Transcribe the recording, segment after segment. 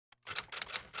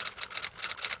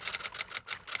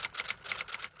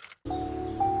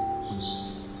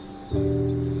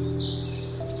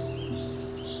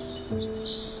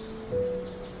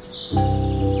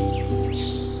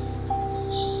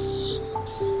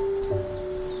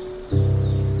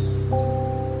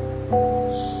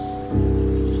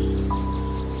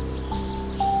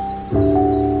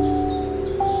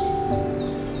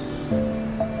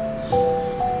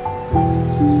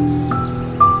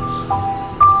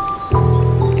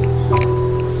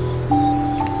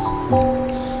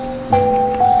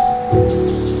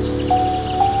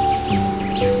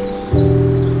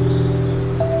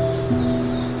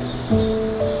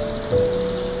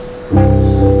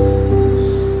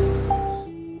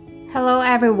Hello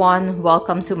everyone,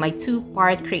 welcome to my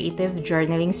two-part creative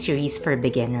journaling series for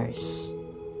beginners.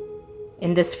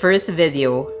 In this first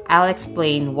video, I'll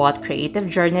explain what creative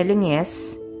journaling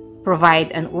is,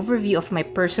 provide an overview of my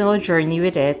personal journey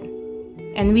with it,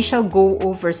 and we shall go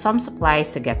over some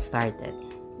supplies to get started.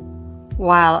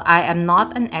 While I am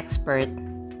not an expert,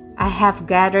 I have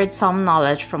gathered some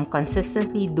knowledge from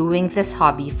consistently doing this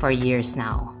hobby for years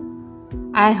now.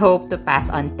 I hope to pass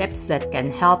on tips that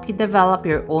can help you develop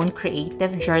your own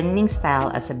creative journaling style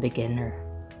as a beginner.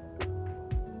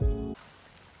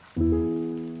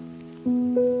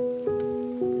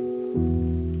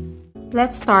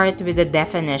 Let's start with the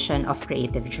definition of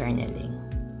creative journaling.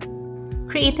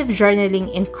 Creative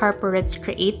journaling incorporates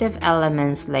creative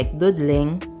elements like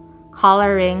doodling,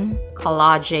 coloring,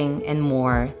 collaging, and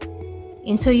more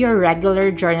into your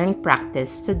regular journaling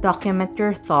practice to document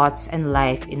your thoughts and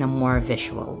life in a more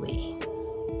visual way.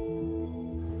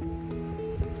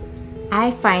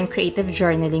 I find creative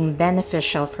journaling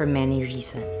beneficial for many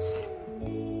reasons.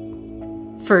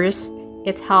 First,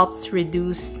 it helps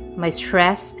reduce my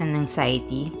stress and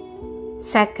anxiety.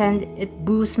 Second, it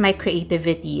boosts my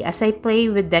creativity as I play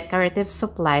with decorative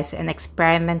supplies and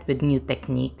experiment with new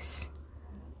techniques.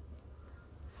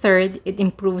 Third, it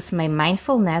improves my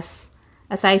mindfulness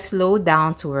as I slow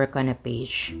down to work on a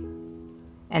page.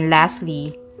 And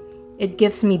lastly, it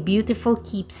gives me beautiful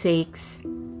keepsakes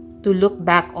to look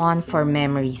back on for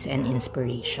memories and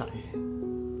inspiration.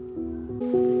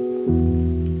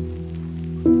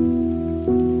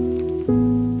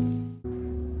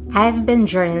 I've been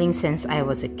journaling since I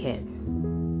was a kid.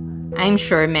 I'm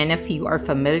sure many of you are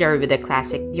familiar with the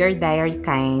classic Dear Diary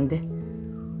kind,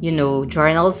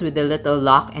 journals with a little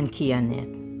lock and key on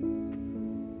it.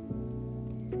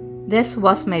 This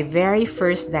was my very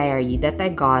first diary that I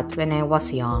got when I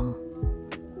was young.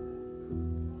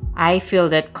 I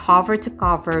filled it cover to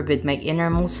cover with my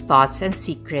innermost thoughts and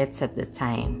secrets at the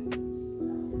time.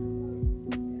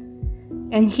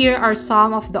 And here are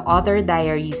some of the other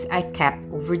diaries I kept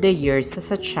over the years as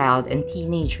a child and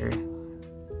teenager.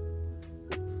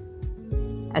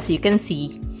 As you can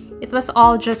see, it was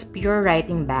all just pure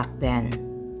writing back then.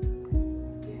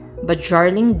 But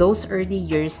journaling those early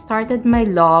years started my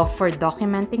love for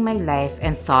documenting my life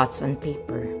and thoughts on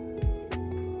paper.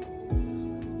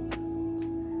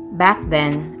 Back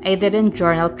then, I didn't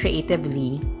journal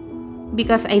creatively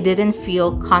because I didn't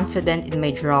feel confident in my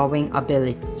drawing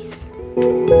abilities.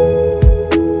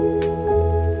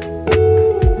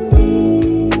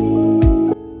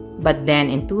 But then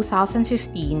in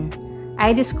 2015,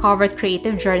 I discovered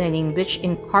creative journaling, which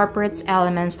incorporates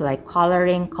elements like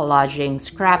coloring, collaging,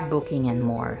 scrapbooking, and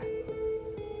more.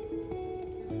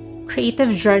 Creative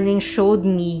journaling showed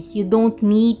me you don't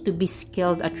need to be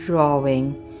skilled at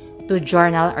drawing to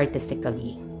journal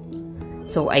artistically.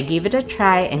 So I gave it a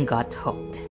try and got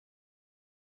hooked.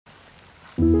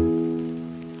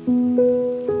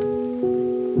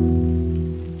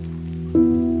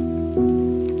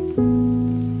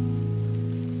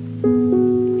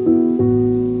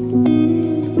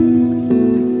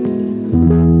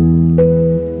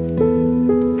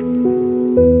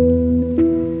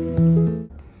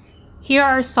 Here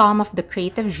are some of the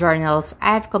creative journals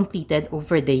I've completed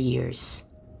over the years.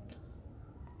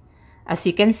 As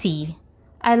you can see,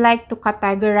 I like to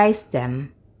categorize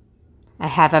them. I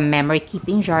have a memory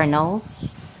keeping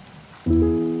journals,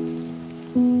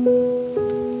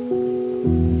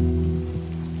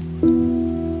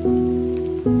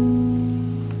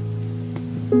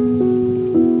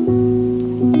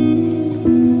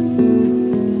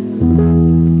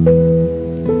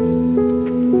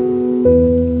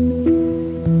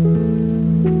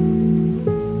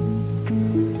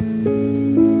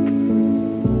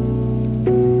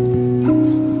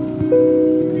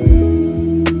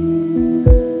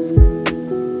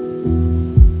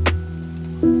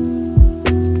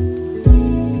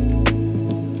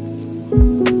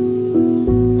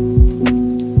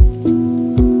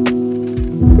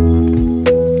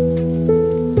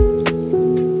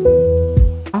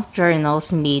 mock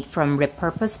journals made from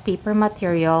repurposed paper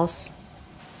materials,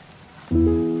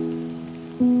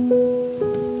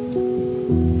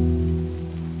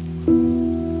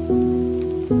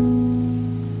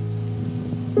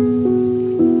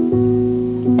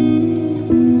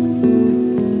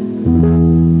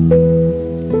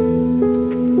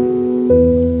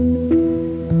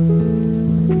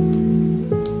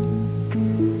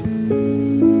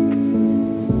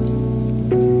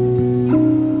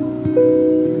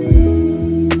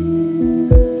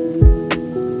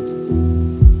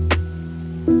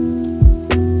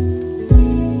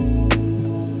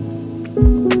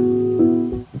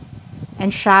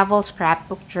 and travel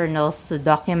scrapbook journals to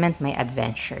document my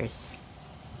adventures.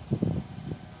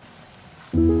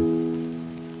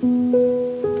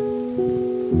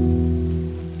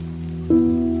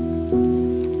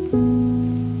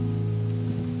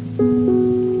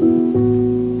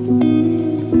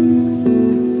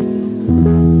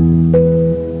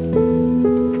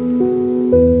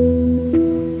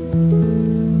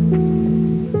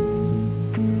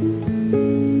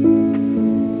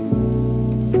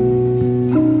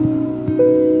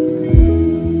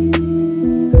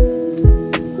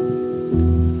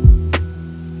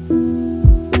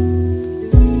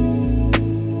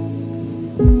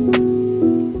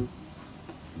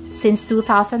 Since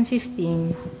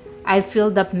 2015, I've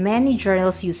filled up many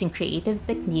journals using creative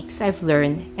techniques I've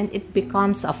learned, and it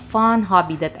becomes a fun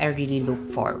hobby that I really look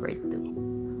forward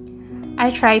to. I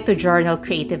try to journal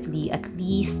creatively at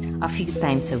least a few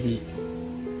times a week.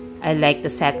 I like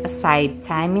to set aside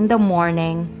time in the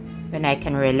morning when I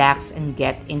can relax and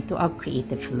get into a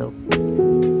creative flow.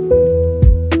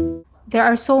 There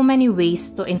are so many ways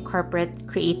to incorporate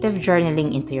creative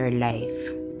journaling into your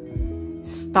life.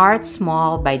 Start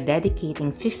small by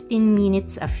dedicating 15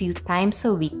 minutes a few times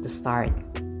a week to start.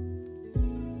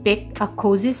 Pick a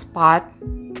cozy spot,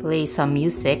 play some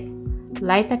music,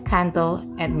 light a candle,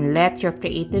 and let your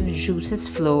creative juices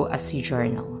flow as you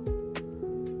journal.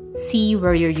 See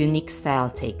where your unique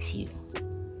style takes you.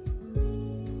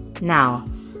 Now,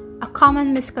 a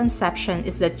common misconception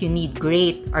is that you need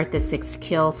great artistic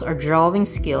skills or drawing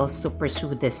skills to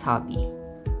pursue this hobby.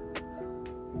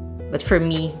 But for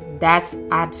me, that's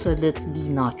absolutely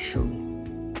not true.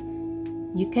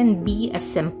 You can be as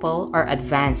simple or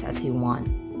advanced as you want.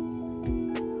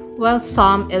 While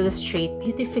some illustrate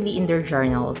beautifully in their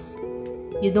journals,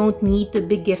 you don't need to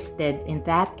be gifted in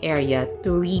that area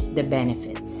to reap the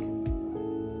benefits.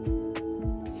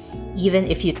 Even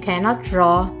if you cannot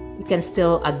draw, you can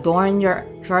still adorn your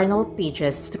journal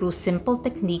pages through simple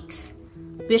techniques,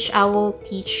 which I will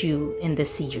teach you in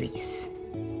this series.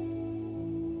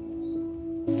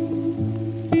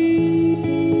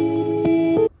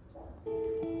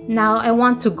 Now, I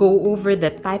want to go over the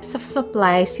types of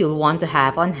supplies you'll want to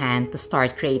have on hand to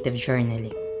start creative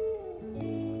journaling.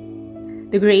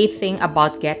 The great thing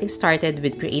about getting started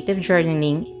with creative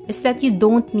journaling is that you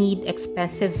don't need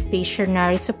expensive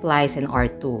stationery supplies and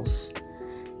art tools.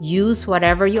 Use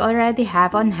whatever you already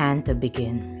have on hand to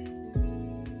begin.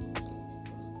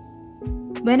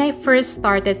 When I first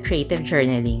started creative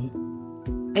journaling,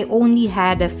 I only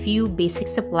had a few basic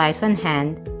supplies on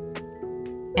hand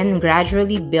and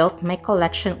gradually built my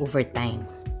collection over time.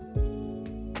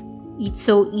 It's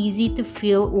so easy to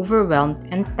feel overwhelmed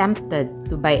and tempted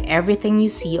to buy everything you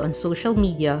see on social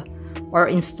media or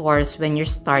in stores when you're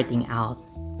starting out.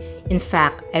 In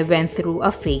fact, I went through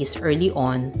a phase early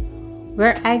on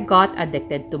where I got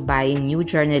addicted to buying new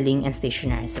journaling and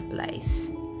stationery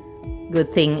supplies.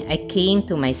 Good thing I came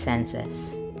to my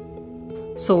senses.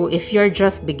 So if you're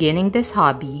just beginning this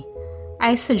hobby,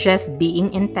 I suggest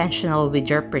being intentional with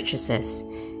your purchases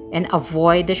and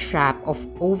avoid the trap of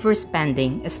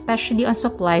overspending, especially on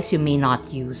supplies you may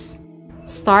not use.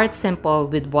 Start simple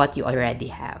with what you already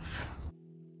have.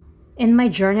 In my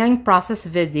journaling process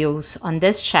videos on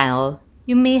this channel,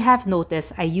 you may have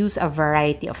noticed I use a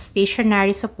variety of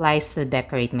stationery supplies to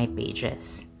decorate my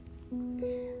pages.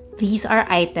 These are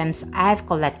items I've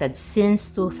collected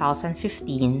since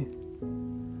 2015,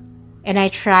 and I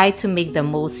try to make the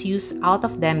most use out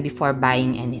of them before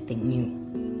buying anything new.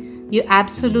 You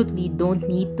absolutely don't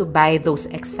need to buy those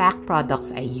exact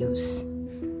products I use.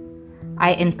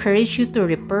 I encourage you to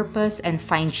repurpose and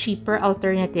find cheaper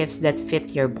alternatives that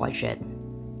fit your budget.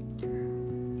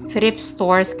 Thrift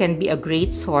stores can be a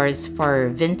great source for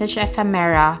vintage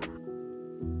ephemera,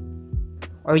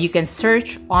 or you can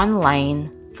search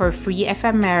online for free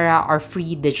ephemera or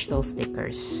free digital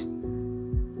stickers.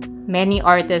 Many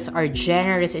artists are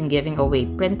generous in giving away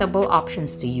printable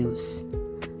options to use.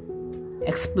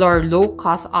 Explore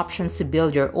low-cost options to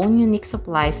build your own unique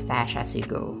supply stash as you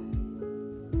go.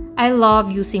 I love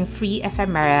using free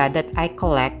ephemera that I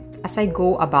collect as I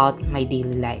go about my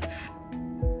daily life.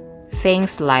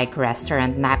 Things like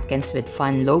restaurant napkins with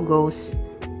fun logos,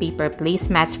 paper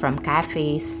placemats from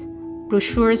cafes,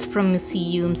 brochures from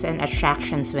museums and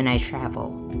attractions when I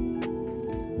travel.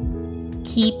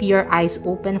 Keep your eyes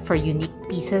open for unique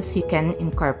pieces you can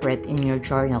incorporate in your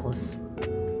journals.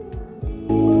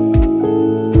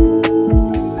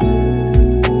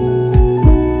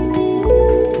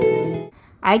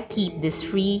 I keep these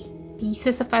free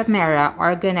pieces of ephemera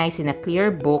organized in a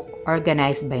clear book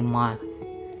organized by month.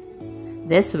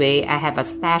 This way, I have a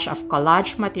stash of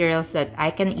collage materials that I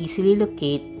can easily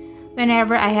locate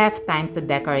whenever I have time to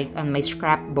decorate on my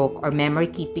scrapbook or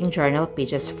memory-keeping journal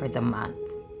pages for the month.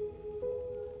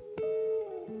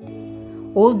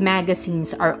 Old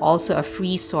magazines are also a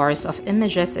free source of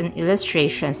images and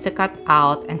illustrations to cut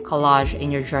out and collage in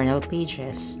your journal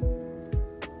pages.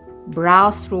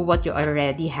 Browse through what you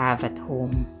already have at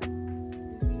home.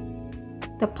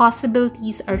 The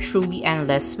possibilities are truly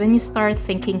endless when you start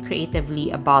thinking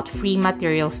creatively about free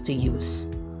materials to use.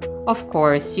 Of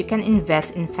course, you can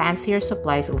invest in fancier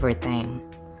supplies over time.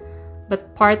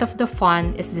 But part of the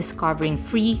fun is discovering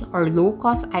free or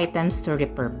low-cost items to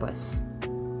repurpose.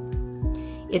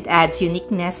 It adds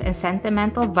uniqueness and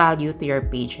sentimental value to your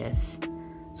pages.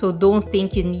 So don't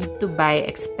think you need to buy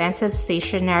expensive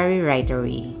stationery right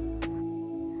away.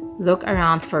 Look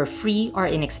around for free or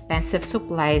inexpensive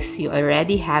supplies you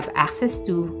already have access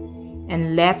to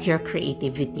and let your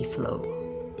creativity flow.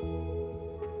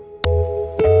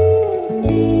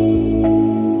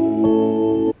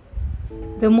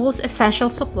 The most essential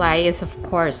supply is, of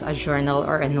course, a journal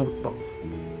or a notebook.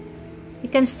 You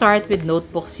can start with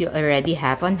notebooks you already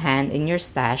have on hand in your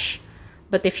stash,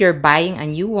 but if you're buying a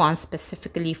new one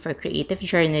specifically for creative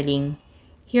journaling,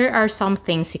 here are some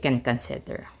things you can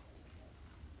consider.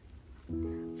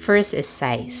 First is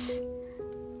size.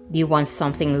 Do you want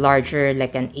something larger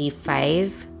like an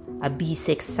A5, a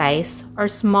B6 size, or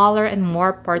smaller and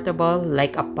more portable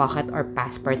like a pocket or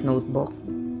passport notebook?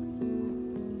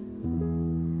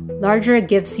 Larger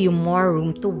gives you more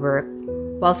room to work,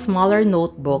 while smaller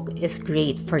notebook is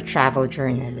great for travel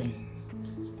journaling.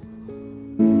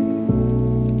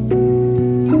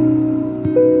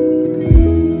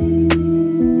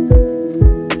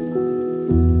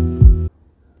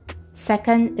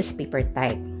 Second is paper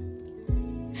type.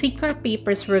 Thicker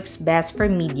papers works best for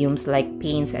mediums like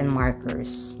paints and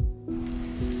markers.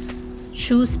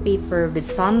 Choose paper with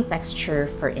some texture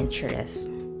for interest.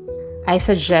 I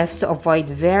suggest to avoid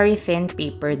very thin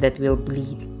paper that will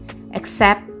bleed,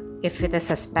 except if it is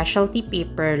a specialty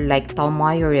paper like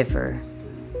Tomoe River.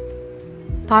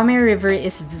 Tomoe River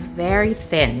is very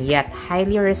thin yet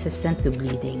highly resistant to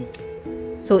bleeding,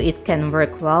 so it can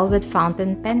work well with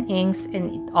fountain pen inks and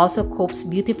it also copes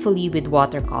beautifully with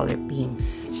watercolor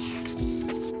paints.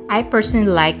 I personally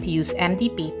like to use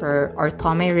MD paper or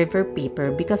Tomoe River paper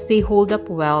because they hold up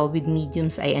well with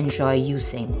mediums I enjoy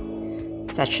using,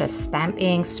 such as stamp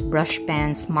inks, brush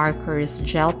pens, markers,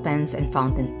 gel pens, and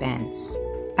fountain pens.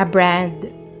 A brand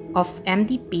of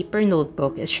MD paper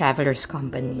notebook is Traveler's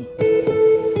Company.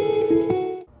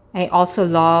 I also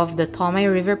love the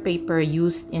Tomoe River paper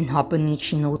used in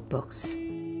Hobonichi notebooks.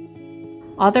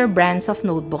 Other brands of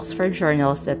notebooks for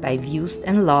journals that I've used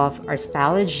and love are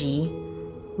Stylogy,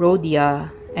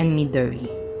 Rhodia, and Midori.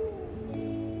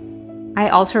 I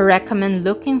also recommend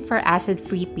looking for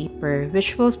acid-free paper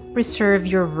which will preserve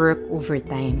your work over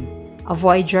time.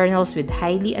 Avoid journals with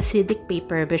highly acidic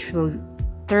paper which will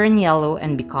turn yellow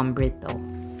and become brittle.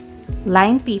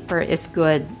 Lined paper is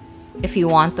good if you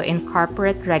want to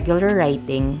incorporate regular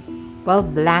writing, while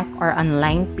blank or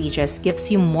unlined pages gives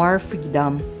you more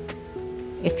freedom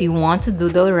if you want to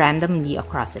doodle randomly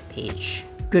across a page.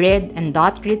 Grid and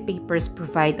dot grid papers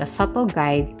provide a subtle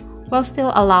guide while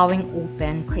still allowing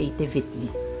open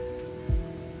creativity.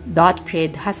 Dot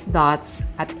grid has dots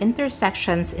at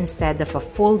intersections instead of a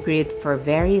full grid for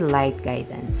very light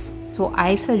guidance, so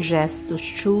I suggest to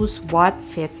choose what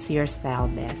fits your style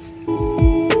best.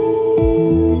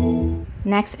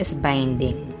 Next is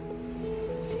binding.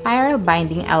 Spiral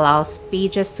binding allows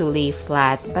pages to lay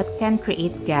flat but can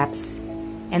create gaps,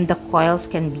 and the coils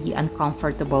can be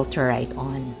uncomfortable to write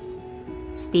on.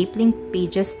 Stapling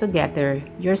pages together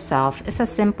yourself is a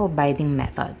simple binding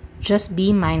method. Just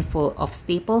be mindful of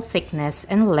staple thickness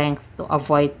and length to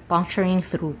avoid puncturing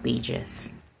through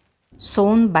pages.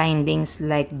 Sewn bindings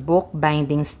like book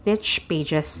binding stitch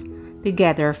pages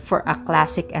together for a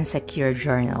classic and secure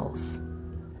journals.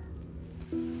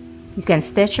 You can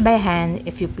stitch by hand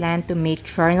if you plan to make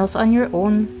journals on your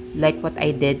own, like what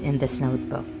I did in this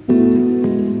notebook.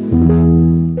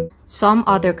 Some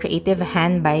other creative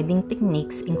hand binding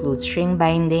techniques include string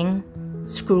binding,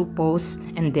 screw post,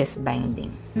 and disc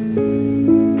binding.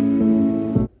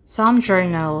 Some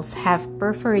journals have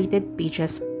perforated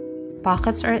pages,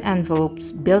 pockets, or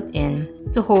envelopes built in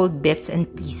to hold bits and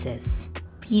pieces.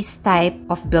 These type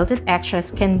of built-in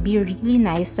extras can be really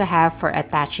nice to have for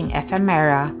attaching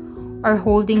ephemera or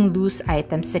holding loose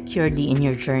items securely in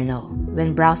your journal.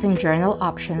 When browsing journal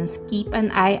options, keep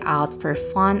an eye out for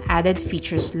fun added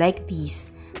features like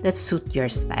these that suit your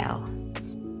style.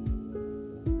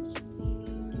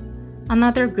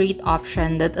 Another great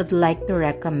option that I'd like to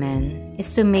recommend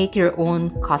is to make your own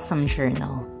custom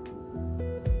journal.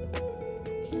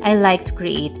 I like to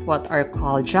create what are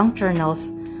called junk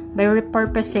journals by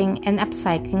repurposing and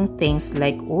upcycling things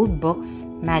like old books,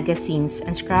 magazines,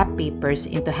 and scrap papers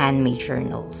into handmade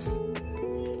journals.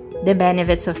 The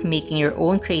benefits of making your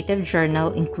own creative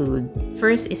journal include: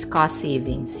 first is cost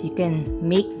savings. You can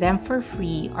make them for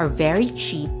free or very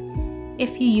cheap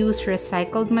if you use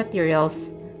recycled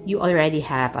materials you already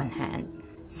have on hand.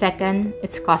 Second,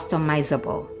 it's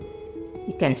customizable.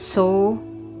 You can sew,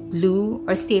 glue,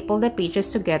 or staple the pages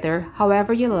together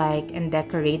however you like and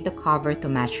decorate the cover to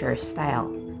match your style.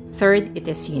 Third, it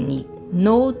is unique.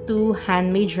 No two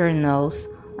handmade journals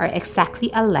are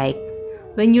exactly alike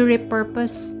when you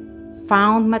repurpose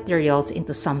found materials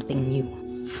into something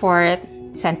new. Fourth,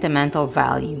 sentimental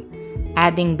value.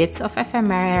 Adding bits of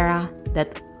ephemera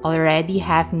that already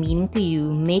have meaning to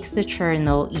you makes the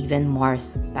journal even more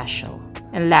special.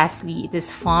 And lastly, it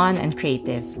is fun and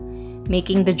creative.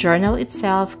 Making the journal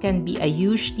itself can be a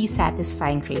hugely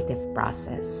satisfying creative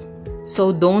process.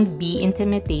 So don't be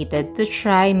intimidated to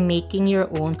try making your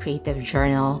own creative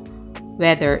journal,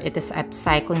 whether it is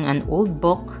upcycling an old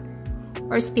book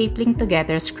or stapling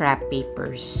together scrap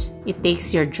papers. It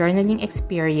takes your journaling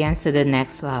experience to the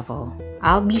next level.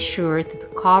 I'll be sure to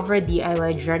cover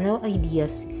DIY journal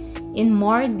ideas in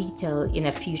more detail in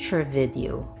a future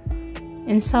video.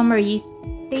 In summary,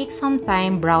 take some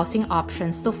time browsing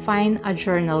options to find a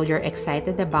journal you're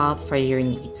excited about for your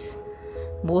needs.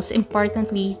 Most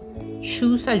importantly,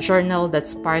 choose a journal that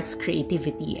sparks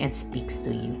creativity and speaks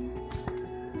to you.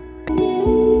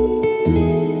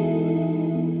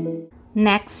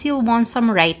 Next, you'll want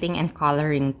some writing and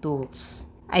coloring tools.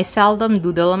 I seldom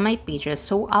doodle on my pages,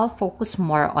 so I'll focus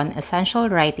more on essential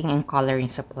writing and coloring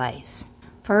supplies.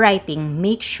 For writing,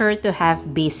 make sure to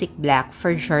have basic black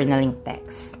for journaling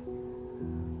text.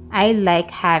 I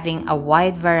like having a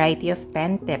wide variety of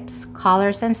pen tips,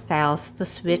 colors, and styles to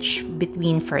switch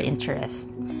between for interest.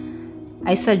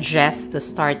 I suggest to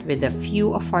start with a few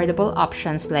affordable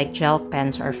options like gel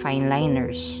pens or fine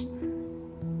liners.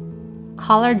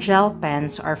 Colored gel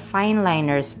pens or fine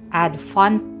liners add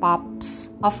fun pops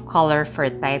of color for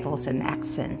titles and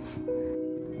accents.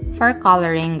 For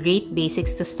coloring, great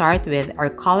basics to start with are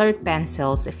colored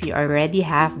pencils if you already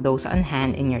have those on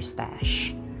hand in your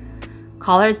stash.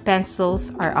 Colored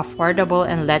pencils are affordable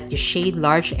and let you shade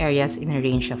large areas in a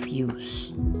range of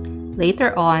hues.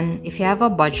 Later on, if you have a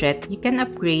budget, you can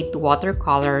upgrade to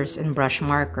watercolors and brush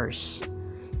markers,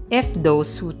 if those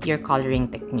suit your coloring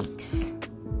techniques.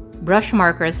 Brush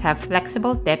markers have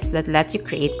flexible tips that let you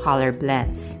create color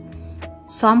blends.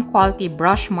 Some quality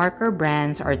brush marker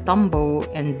brands are Tombow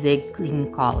and Zig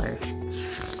Clean Color.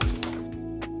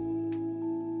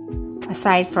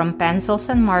 Aside from pencils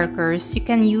and markers, you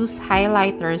can use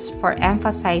highlighters for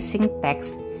emphasizing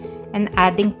text and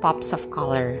adding pops of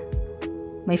color.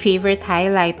 My favorite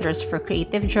highlighters for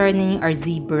creative journaling are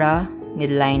Zebra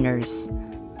midliners.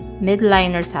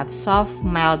 Midliners have soft,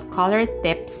 mild colored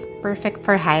tips, perfect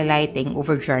for highlighting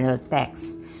over journal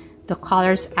text. The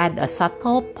colors add a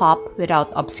subtle pop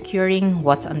without obscuring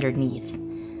what's underneath.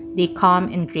 They come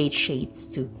in great shades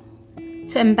too.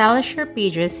 To embellish your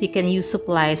pages, you can use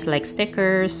supplies like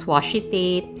stickers, washi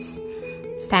tapes,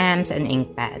 stamps, and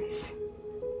ink pads.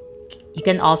 You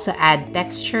can also add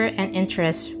texture and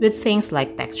interest with things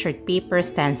like textured paper,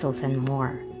 stencils, and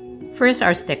more. First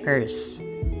are stickers.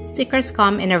 Stickers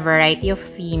come in a variety of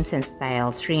themes and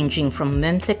styles, ranging from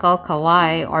whimsical,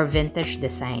 kawaii, or vintage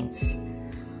designs,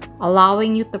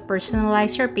 allowing you to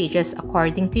personalize your pages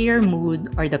according to your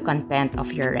mood or the content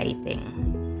of your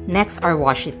writing. Next are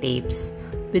washi tapes.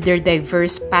 With their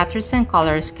diverse patterns and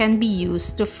colors, can be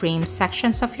used to frame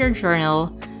sections of your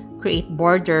journal, create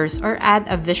borders, or add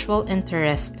a visual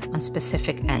interest on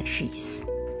specific entries.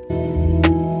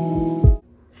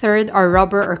 Third are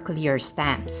rubber or clear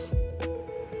stamps.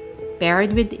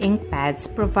 Paired with ink pads,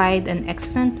 provide an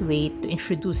excellent way to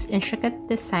introduce intricate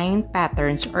design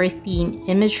patterns or theme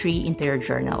imagery into your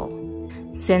journal.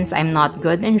 Since I'm not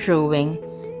good in drawing,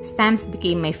 stamps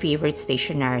became my favorite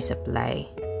stationery supply.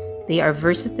 They are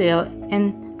versatile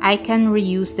and I can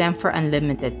reuse them for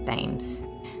unlimited times.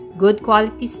 Good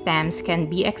quality stamps can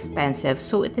be expensive,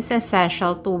 so it is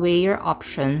essential to weigh your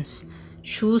options,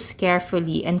 choose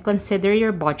carefully, and consider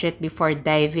your budget before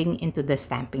diving into the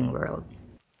stamping world.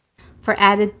 For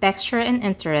added texture and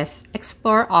interest,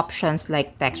 explore options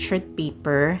like textured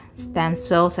paper,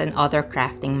 stencils, and other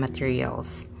crafting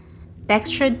materials.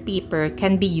 Textured paper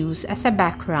can be used as a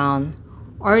background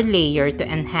or layer to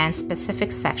enhance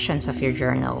specific sections of your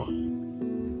journal.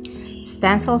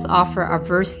 Stencils offer a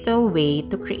versatile way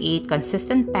to create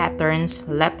consistent patterns,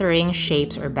 lettering,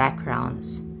 shapes, or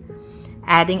backgrounds,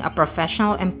 adding a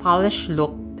professional and polished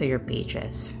look to your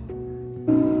pages.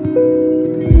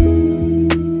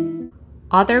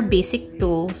 Other basic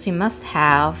tools you must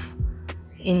have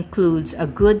includes a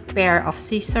good pair of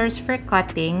scissors for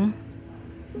cutting,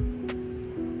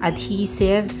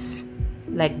 adhesives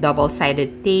like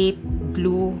double-sided tape,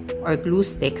 glue, or glue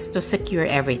sticks to secure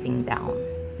everything down.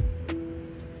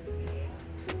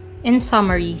 In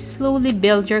summary, slowly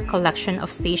build your collection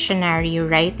of stationery,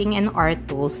 writing, and art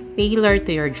tools tailored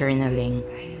to your journaling.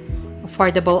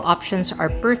 Affordable options are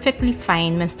perfectly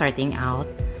fine when starting out,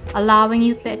 allowing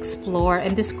you to explore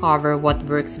and discover what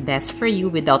works best for you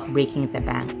without breaking the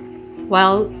bank.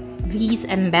 While these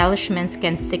embellishments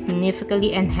can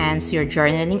significantly enhance your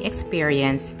journaling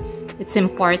experience, it's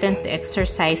important to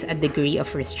exercise a degree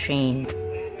of restraint.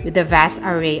 With the vast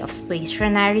array of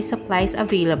stationery supplies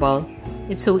available,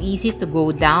 it's so easy to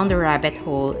go down the rabbit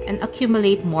hole and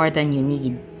accumulate more than you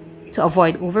need. To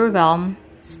avoid overwhelm,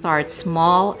 start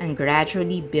small and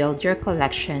gradually build your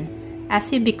collection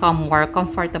as you become more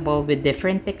comfortable with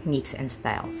different techniques and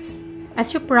styles.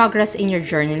 As you progress in your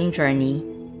journaling journey,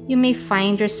 you may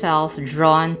find yourself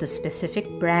drawn to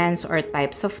specific brands or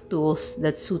types of tools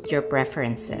that suit your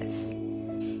preferences.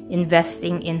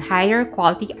 Investing in higher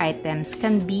quality items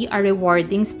can be a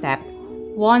rewarding step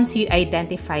once you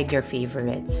identified your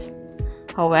favorites.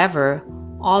 However,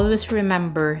 always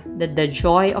remember that the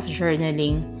joy of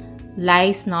journaling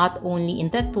lies not only in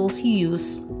the tools you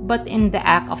use, but in the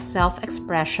act of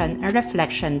self-expression and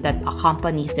reflection that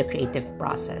accompanies the creative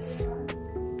process.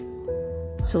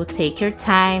 So take your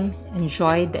time,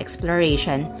 enjoy the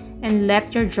exploration, and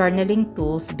let your journaling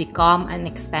tools become an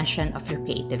extension of your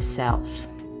creative self.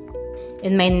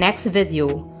 In my next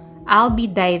video, I'll be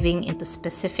diving into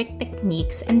specific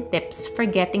techniques and tips for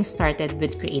getting started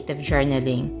with creative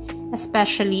journaling,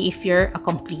 especially if you're a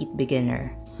complete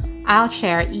beginner. I'll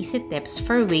share easy tips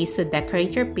for ways to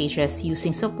decorate your pages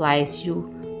using supplies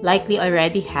you likely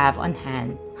already have on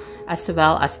hand, as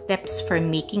well as tips for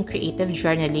making creative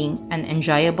journaling an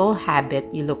enjoyable habit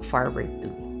you look forward to.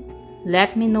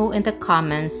 Let me know in the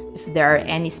comments if there are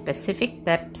any specific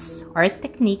tips or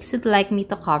techniques you'd like me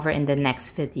to cover in the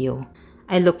next video.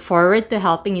 I look forward to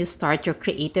helping you start your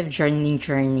creative journaling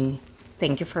journey.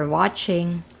 Thank you for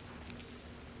watching.